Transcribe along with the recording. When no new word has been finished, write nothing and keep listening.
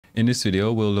In this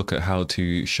video, we'll look at how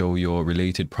to show your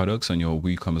related products on your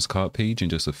WooCommerce cart page in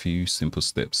just a few simple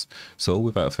steps. So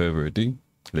without further ado,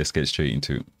 let's get straight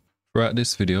into it. Throughout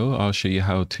this video, I'll show you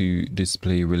how to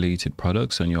display related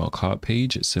products on your cart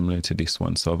page similar to this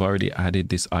one. So I've already added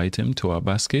this item to our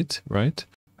basket, right?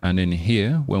 And then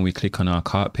here, when we click on our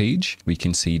cart page, we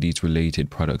can see these related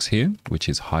products here, which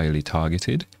is highly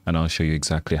targeted. And I'll show you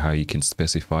exactly how you can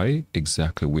specify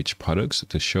exactly which products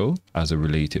to show as a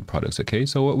related products. Okay,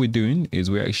 so what we're doing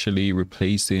is we're actually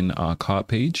replacing our cart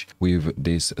page with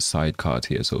this side cart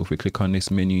here. So if we click on this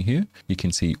menu here, you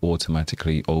can see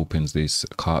automatically opens this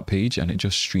cart page and it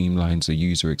just streamlines the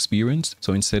user experience.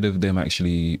 So instead of them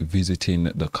actually visiting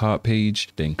the cart page,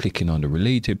 then clicking on the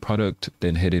related product,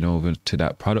 then heading over to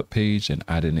that product page and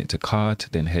adding it to cart,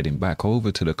 then heading back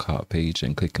over to the cart page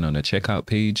and clicking on the checkout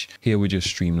page. Here we're just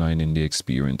streamlining the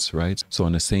experience, right? So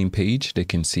on the same page, they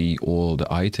can see all the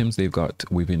items they've got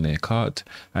within their cart,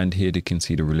 and here they can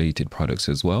see the related products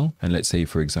as well. And let's say,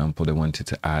 for example, they wanted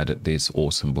to add this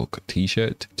awesome book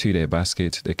t-shirt to their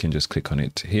basket. They can just click on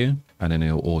it here, and then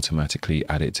it'll automatically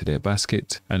add it to their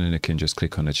basket. And then they can just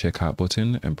click on the checkout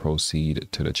button and proceed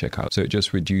to the checkout. So it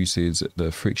just reduces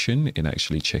the friction in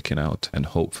actually checking out and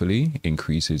hopefully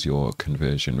increases your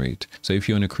conversion rate. So if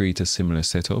you want to create a similar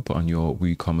setup on your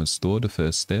WooCommerce store, the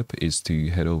first step is to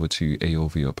head over to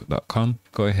AovUP.com.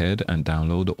 Go ahead and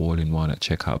download the all-in-one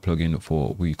checkout plugin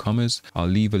for WooCommerce. I'll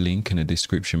leave a link in the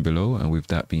description below. And with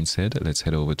that being said, let's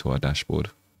head over to our dashboard.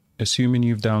 Assuming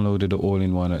you've downloaded the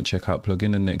all-in-one checkout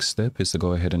plugin, the next step is to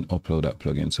go ahead and upload that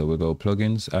plugin. So we'll go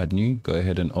plugins, add new, go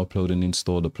ahead and upload and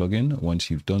install the plugin. Once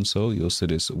you've done so, you'll see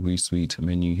this WooSuite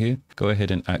menu here. Go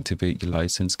ahead and activate your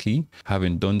license key.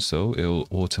 Having done so, it'll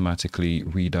automatically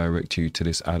redirect you to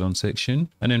this add-on section.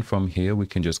 And then from here, we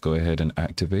can just go ahead and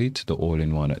activate the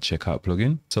all-in-one checkout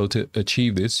plugin. So to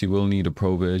achieve this, you will need a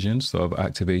pro version. So I've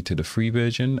activated the free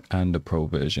version and the pro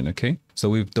version, okay? So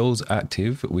with those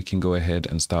active, we can go ahead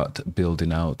and start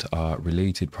building out our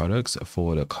related products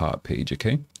for the cart page,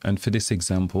 okay? And for this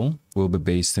example, we'll be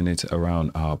basing it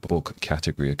around our book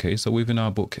category, okay? So within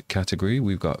our book category,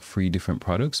 we've got 3 different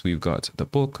products. We've got the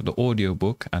book, the audio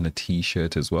book, and a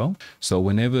t-shirt as well. So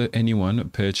whenever anyone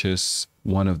purchases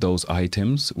one of those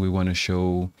items, we want to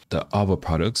show the other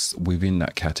products within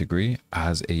that category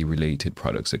as a related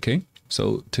products, okay?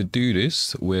 So to do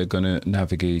this, we're going to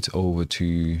navigate over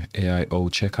to AIO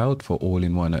checkout for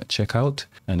all-in-one checkout,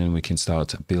 and then we can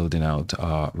start building out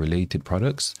our related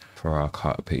products for our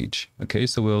cart page. Okay,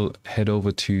 so we'll head over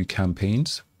to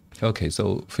campaigns. Okay,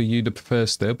 so for you, the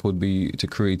first step would be to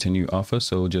create a new offer.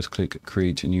 So just click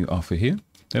create a new offer here.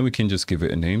 Then we can just give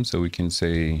it a name. So we can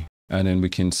say, and then we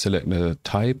can select the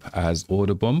type as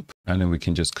order bump, and then we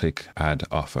can just click add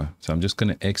offer. So I'm just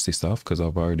going to X this off because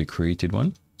I've already created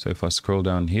one. So if I scroll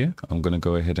down here, I'm going to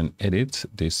go ahead and edit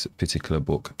this particular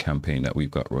book campaign that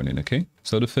we've got running, okay?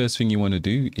 So the first thing you want to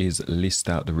do is list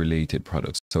out the related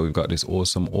products. So we've got this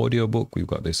awesome audio book, we've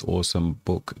got this awesome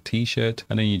book t-shirt,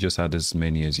 and then you just add as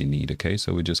many as you need, okay?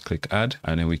 So we just click add,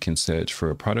 and then we can search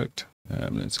for a product.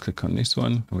 Let's click on this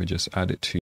one, and we just add it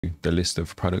to the list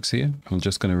of products here. I'm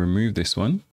just going to remove this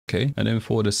one. Okay, and then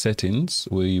for the settings,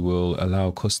 we will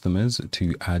allow customers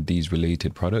to add these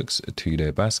related products to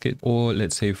their basket. Or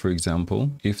let's say, for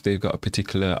example, if they've got a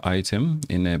particular item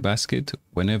in their basket,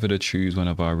 whenever they choose one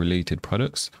of our related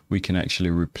products, we can actually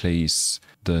replace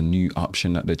the new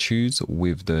option that they choose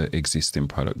with the existing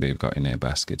product they've got in their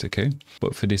basket, okay?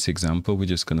 But for this example, we're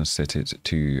just going to set it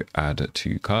to add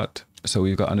to cart. So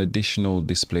we've got an additional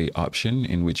display option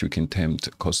in which we can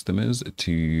tempt customers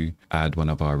to add one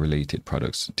of our related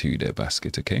products to their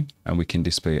basket, okay? And we can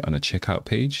display it on a checkout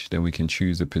page. Then we can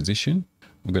choose the position.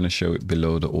 I'm going to show it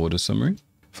below the order summary.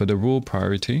 For the rule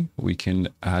priority, we can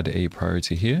add a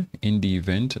priority here in the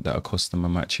event that a customer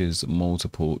matches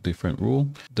multiple different rules.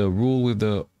 The rule with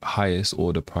the highest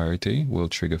order priority will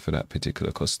trigger for that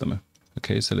particular customer.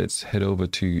 Okay, so let's head over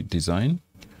to design.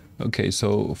 Okay,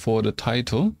 so for the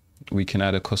title, we can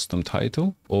add a custom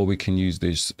title, or we can use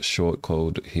this short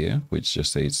code here, which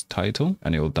just says title,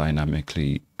 and it will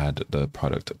dynamically add the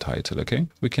product title, okay?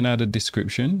 We can add a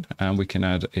description, and we can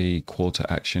add a call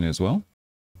to action as well.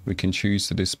 We can choose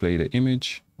to display the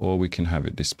image, or we can have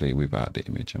it display without the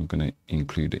image. I'm going to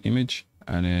include the image.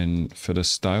 And then for the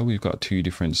style, we've got 2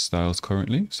 different styles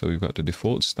currently. So we've got the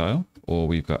default style, or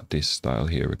we've got this style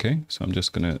here, okay? So I'm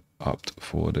just going to opt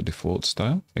for the default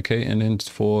style. Okay, and then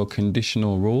for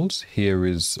conditional rules, here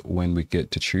is when we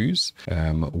get to choose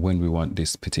when we want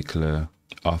this particular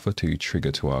offer to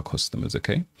trigger to our customers,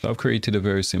 okay? So I've created a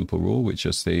very simple rule which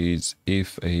just says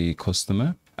if a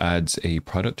customer adds a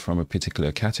product from a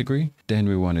particular category, then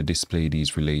we want to display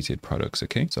these related products.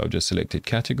 Okay, so I've just selected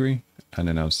category, and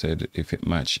then I've said if it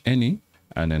match any,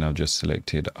 and then I've just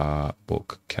selected our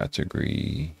book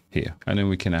category here, and then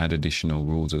we can add additional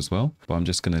rules as well, but I'm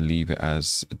just going to leave it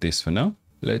as this for now.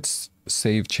 Let's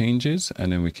save changes,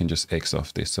 and then we can just X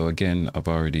off this. So again, I've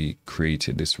already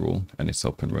created this rule and it's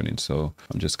up and running, so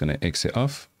I'm just going to exit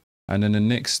off. And then the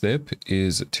next step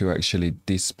is to actually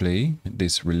display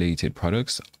this related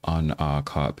products on our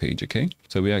cart page. Okay,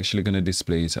 so we're actually going to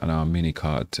display it on our mini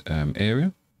cart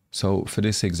area. So for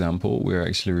this example, we're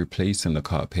actually replacing the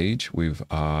cart page with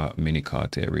our mini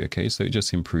cart area. Okay, so it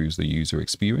just improves the user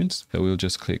experience. So we'll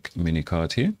just click mini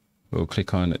cart here. We'll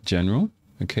click on general.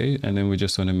 Okay, and then we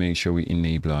just want to make sure we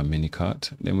enable our mini cart.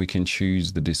 Then we can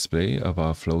choose the display of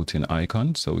our floating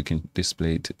icon. So we can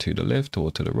display it to the left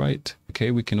or to the right. Okay,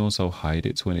 we can also hide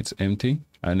it when it's empty.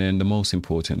 And then the most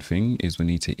important thing is we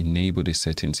need to enable the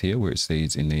settings here where it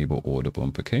says enable order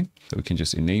bump. Okay, so we can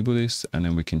just enable this, and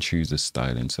then we can choose the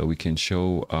styling. So we can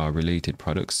show our related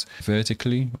products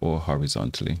vertically or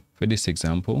horizontally. For this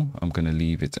example, I'm going to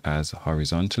leave it as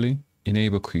horizontally.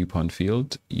 Enable coupon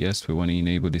field. Yes, we want to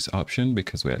enable this option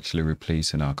because we're actually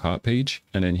replacing our cart page.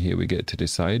 And then here we get to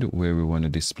decide where we want to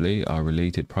display our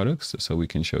related products. So we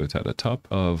can show it at the top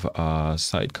of our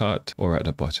side cart or at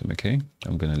the bottom. Okay,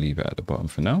 I'm going to leave it at the bottom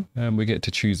for now. And we get to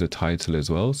choose the title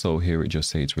as well. So here it just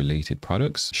says related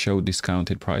products. Show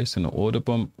discounted price and the order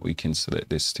bump. We can select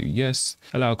this to yes.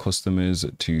 Allow customers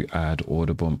to add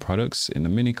order bump products in the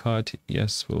mini cart.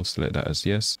 Yes, we'll select that as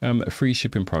yes. Free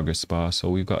shipping progress bar. So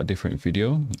we've got a different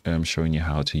video showing you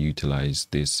how to utilize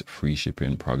this free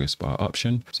shipping progress bar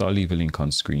option. So I'll leave a link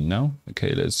on screen now.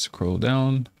 Okay, let's scroll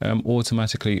down.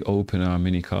 Automatically open our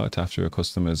mini cart after a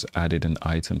customer's added an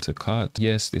item to cart.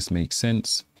 Yes, this makes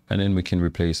sense. And then we can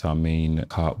replace our main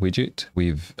cart widget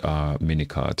with our mini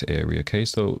cart area. Okay,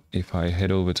 so if I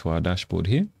head over to our dashboard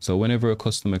here, so whenever a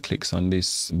customer clicks on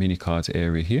this mini cart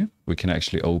area here, we can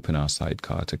actually open our side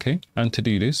cart. Okay, and to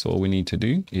do this, all we need to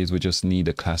do is we just need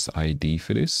a class ID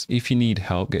for this. If you need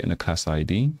help getting a class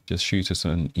ID, just shoot us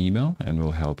an email and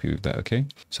we'll help you with that. Okay,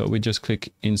 so we just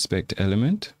click inspect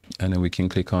element, and then we can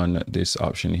click on this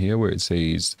option here where it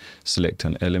says select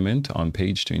an element on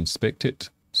page to inspect it.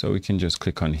 So we can just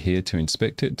click on here to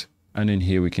inspect it. And then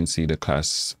here we can see the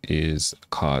class is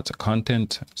cart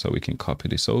content. So we can copy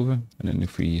this over. And then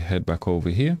if we head back over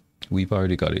here, we've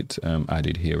already got it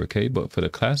added here. Okay, but for the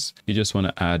class, you just want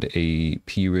to add a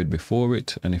period before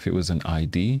it. And if it was an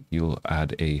ID, you'll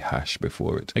add a hash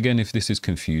before it. Again, if this is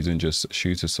confusing, just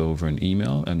shoot us over an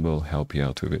email and we'll help you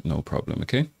out with it. No problem.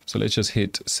 Okay, so let's just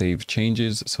hit save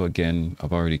changes. So again,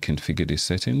 I've already configured these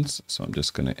settings, so I'm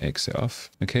just going to exit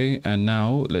off. Okay, and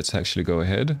now let's actually go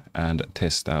ahead and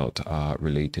test out our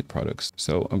related products.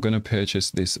 So I'm going to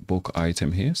purchase this book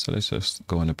item here. So let's just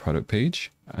go on the product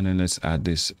page. And then let's add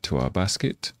this to our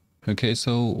basket. Okay,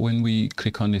 so when we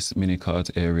click on this mini cart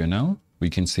area now, we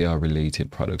can see our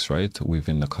related products right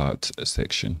within the cart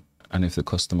section. And if the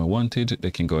customer wanted,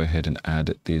 they can go ahead and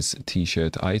add this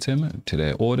t-shirt item to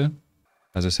their order.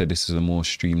 As I said, this is a more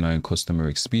streamlined customer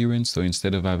experience. So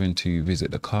instead of having to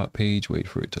visit the cart page, wait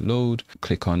for it to load,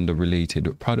 click on the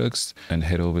related products and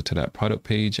head over to that product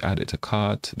page, add it to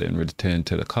cart, then return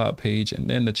to the cart page and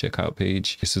then the checkout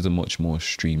page. This is a much more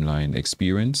streamlined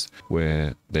experience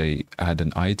where they add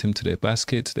an item to their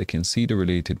basket. They can see the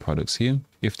related products here.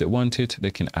 If they want it,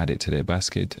 they can add it to their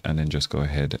basket and then just go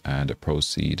ahead and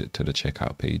proceed to the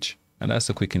checkout page. And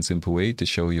that's a quick and simple way to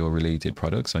show your related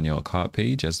products on your cart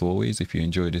page. As always, if you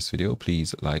enjoyed this video,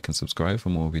 please like and subscribe for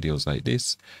more videos like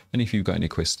this. And if you've got any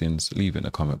questions, leave it in the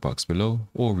comment box below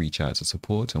or reach out to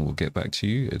support and we'll get back to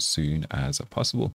you as soon as possible.